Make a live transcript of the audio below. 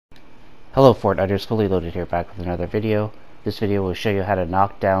Hello Fortniters, fully loaded here, back with another video. This video will show you how to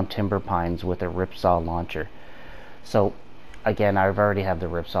knock down timber pines with a Ripsaw launcher. So again, I've already have the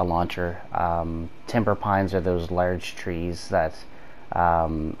Ripsaw launcher. Timber pines are those large trees that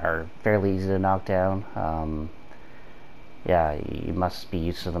are fairly easy to knock down. Yeah, you must be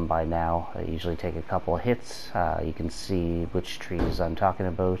used to them by now. I usually take a couple of hits. You can see which trees I'm talking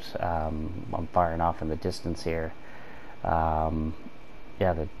about. I'm firing off in the distance here. Yeah,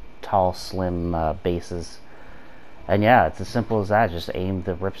 the tall, slim bases. And yeah, it's as simple as that. Just aim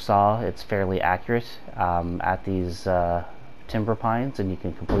the Ripsaw. It's fairly accurate at these timber pines, and you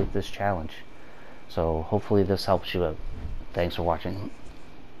can complete this challenge. So hopefully this helps you out. Thanks for watching.